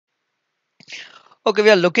Okay, we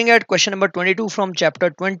are looking at question number 22 from chapter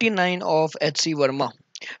 29 of HC Verma.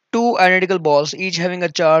 Two identical balls, each having a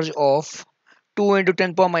charge of 2 into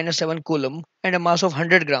 10 power minus 7 coulomb and a mass of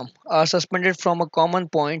 100 gram, are suspended from a common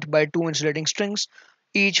point by two insulating strings,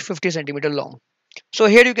 each 50 centimeter long. So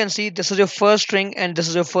here you can see this is your first string and this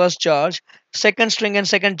is your first charge, second string and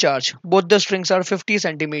second charge. Both the strings are 50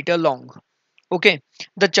 centimeter long. Okay,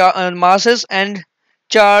 the masses and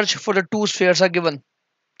charge for the two spheres are given.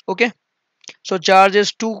 Okay, so charge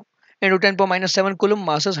is 2 into 10 power minus 7 coulomb,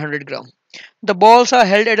 mass is 100 gram. The balls are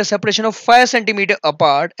held at a separation of 5 centimeter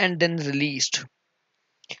apart and then released.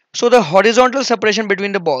 So the horizontal separation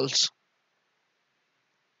between the balls,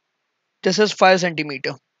 this is 5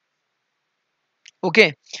 centimeter.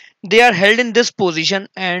 Okay, they are held in this position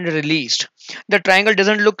and released. The triangle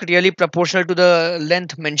doesn't look really proportional to the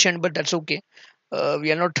length mentioned, but that's okay.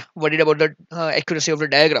 We are not worried about the accuracy of the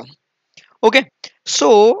diagram. Okay,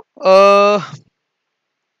 so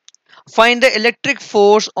find the electric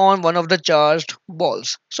force on one of the charged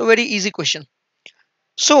balls. So very easy question.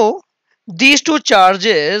 So these two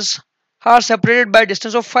charges are separated by a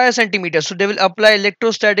distance of 5 centimeters. So they will apply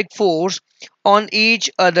electrostatic force on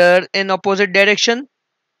each other in opposite direction.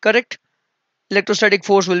 Correct? Electrostatic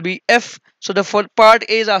force will be F. So the part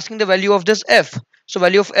A is asking the value of this F. So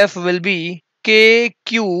value of F will be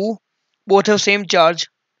KQ, both have same charge,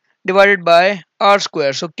 divided by R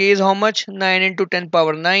square. So K is how much? 9 into 10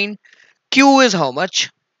 power 9. Q is how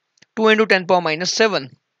much? 2 into 10 power minus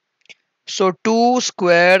 7. So 2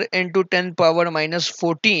 square into 10 power minus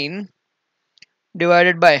 14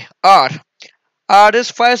 divided by R. R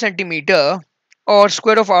is 5 centimeter, or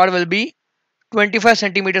square of R will be 25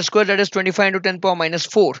 centimeter square, that is 25 into 10 power minus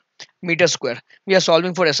 4 meter square. We are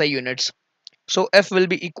solving for SI units. So F will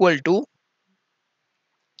be equal to,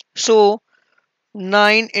 so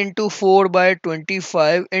 9 into 4 by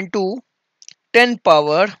 25 into 10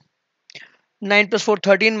 power 9 plus 4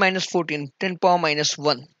 13 minus 14 10 power minus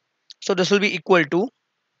 1. So this will be equal to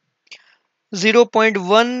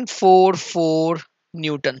 0.144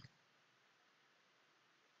 Newton.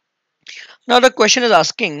 Now the question is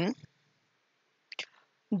asking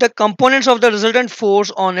the components of the resultant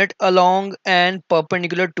force on it along and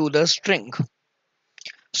perpendicular to the string.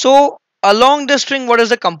 So along the string, what is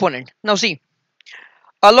the component? Now see,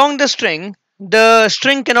 along the string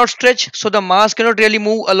cannot stretch, so the mass cannot really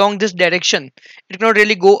move along this direction. It cannot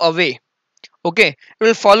really go away. Okay, it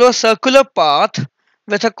will follow a circular path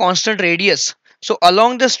with a constant radius. So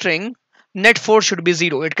along the string, net force should be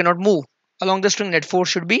zero. It cannot move. Along the string, net force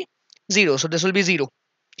should be zero. So this will be zero.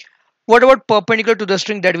 What about perpendicular to the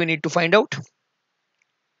string, that we need to find out?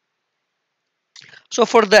 So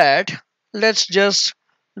for that, let's just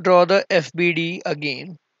draw the FBD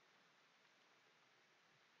again.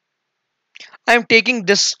 I'm taking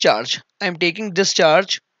this charge. I'm taking this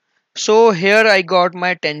charge. So here I got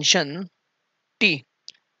my tension T.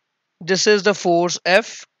 This is the force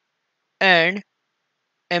F and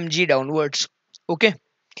mg downwards. Okay.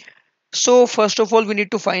 So first of all, we need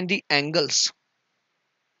to find the angles.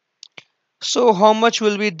 So how much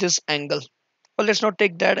will be this angle? Well, let's not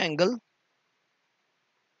take that angle.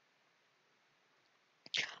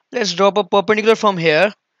 Let's drop a perpendicular from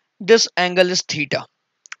here. This angle is theta.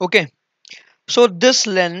 Okay. So this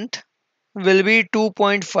length will be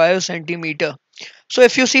 2.5 centimeter. So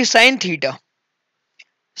if you see sine theta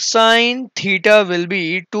will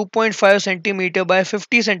be 2.5 centimeter by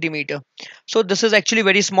 50 centimeter. So this is actually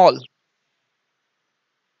very small.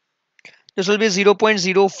 This will be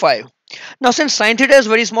 0.05. Now since sine theta is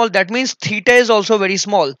very small, that means theta is also very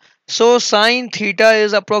small. So sine theta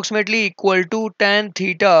is approximately equal to tan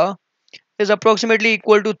theta is approximately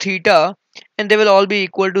equal to theta, and they will all be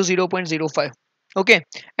equal to 0.05. Okay,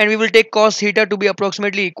 and we will take cos theta to be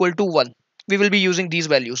approximately equal to 1. We will be using these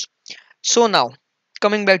values. So now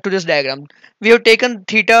coming back to this diagram, we have taken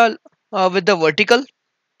theta with the vertical.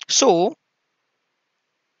 So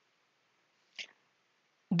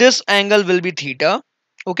this angle will be theta.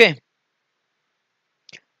 Okay,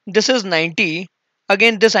 this is 90.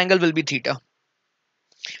 Again, this angle will be theta.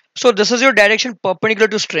 So this is your direction perpendicular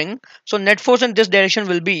to string. So net force in this direction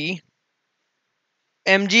will be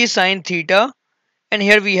mg sine theta, and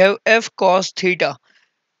here we have f cos theta.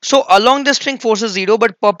 So along the string force is 0,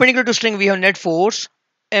 but perpendicular to string we have net force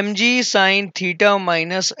mg sine theta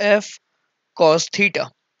minus f cos theta.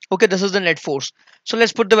 Okay, this is the net force. So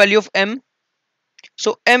let's put the value of m.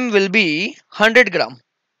 So m will be 100 gram.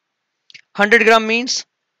 100 gram means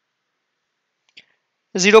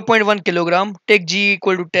 0.1 kilogram. Take g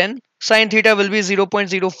equal to 10. Sine theta will be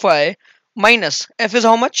 0.05 minus f is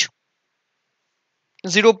how much?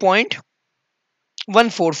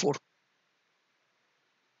 0.144.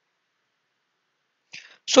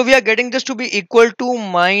 So we are getting this to be equal to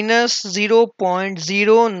minus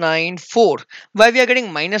 0.094. Why we are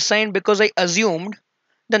getting minus sign? Because I assumed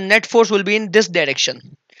the net force will be in this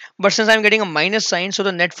direction. But since I'm getting a minus sign, so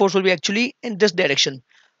the net force will be actually in this direction.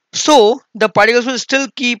 So the particles will still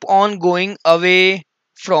keep on going away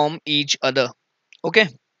from each other. Okay.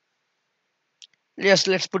 Yes,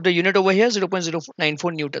 let's put the unit over here,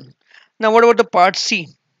 0.094 Newton. Now what about the part C?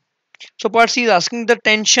 So part C is asking the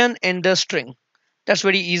tension in the string. That's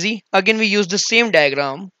very easy. Again, we use the same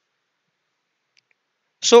diagram.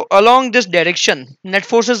 So along this direction, net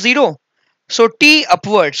force is 0. So T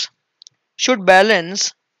upwards should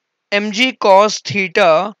balance mg cos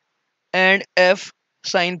theta and F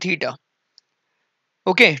sin theta.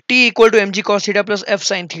 Okay, T equal to mg cos theta plus F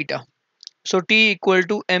sin theta. So T equal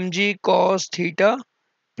to mg cos theta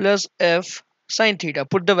plus F sin theta.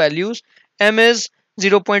 Put the values. M is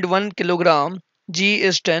 0.1 kilogram, G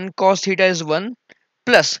is 10, cos theta is 1,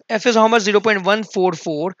 plus F is how much?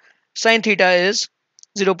 0.144, sin theta is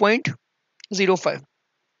 0.05.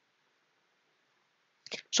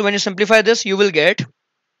 So when you simplify this, you will get,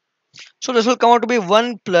 so this will come out to be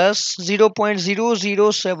 1 plus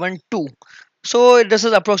 0.0072. So this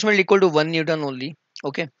is approximately equal to 1 Newton only.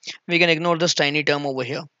 Okay, we can ignore this tiny term over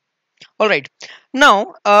here. All right.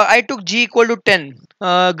 Now I took g equal to 10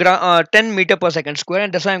 10 meter per second square,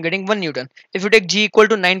 and that's why I'm getting 1 Newton. If you take g equal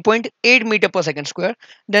to 9.8 meter per second square,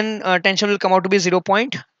 then tension will come out to be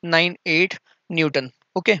 0.98 Newton.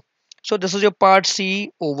 Okay. So this is your part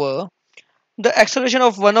C over the acceleration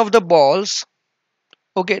of one of the balls.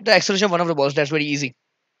 Okay, the acceleration of one of the balls. That's very easy.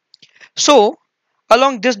 So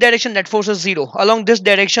along this direction, net force is 0. Along this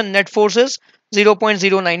direction, net force is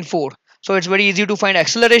 0.094. So it's very easy to find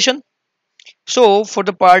acceleration. So for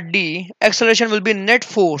the part D, acceleration will be net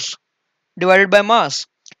force divided by mass.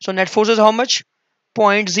 So net force is how much?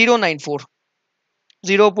 0.094.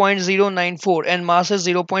 0.094 and mass is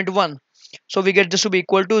 0.1. So we get this to be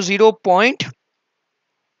equal to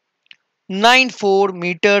 0.94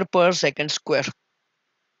 meter per second square.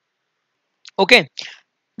 Okay.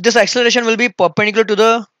 This acceleration will be perpendicular to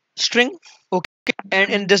the string. Okay. And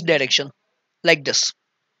in this direction. Like this.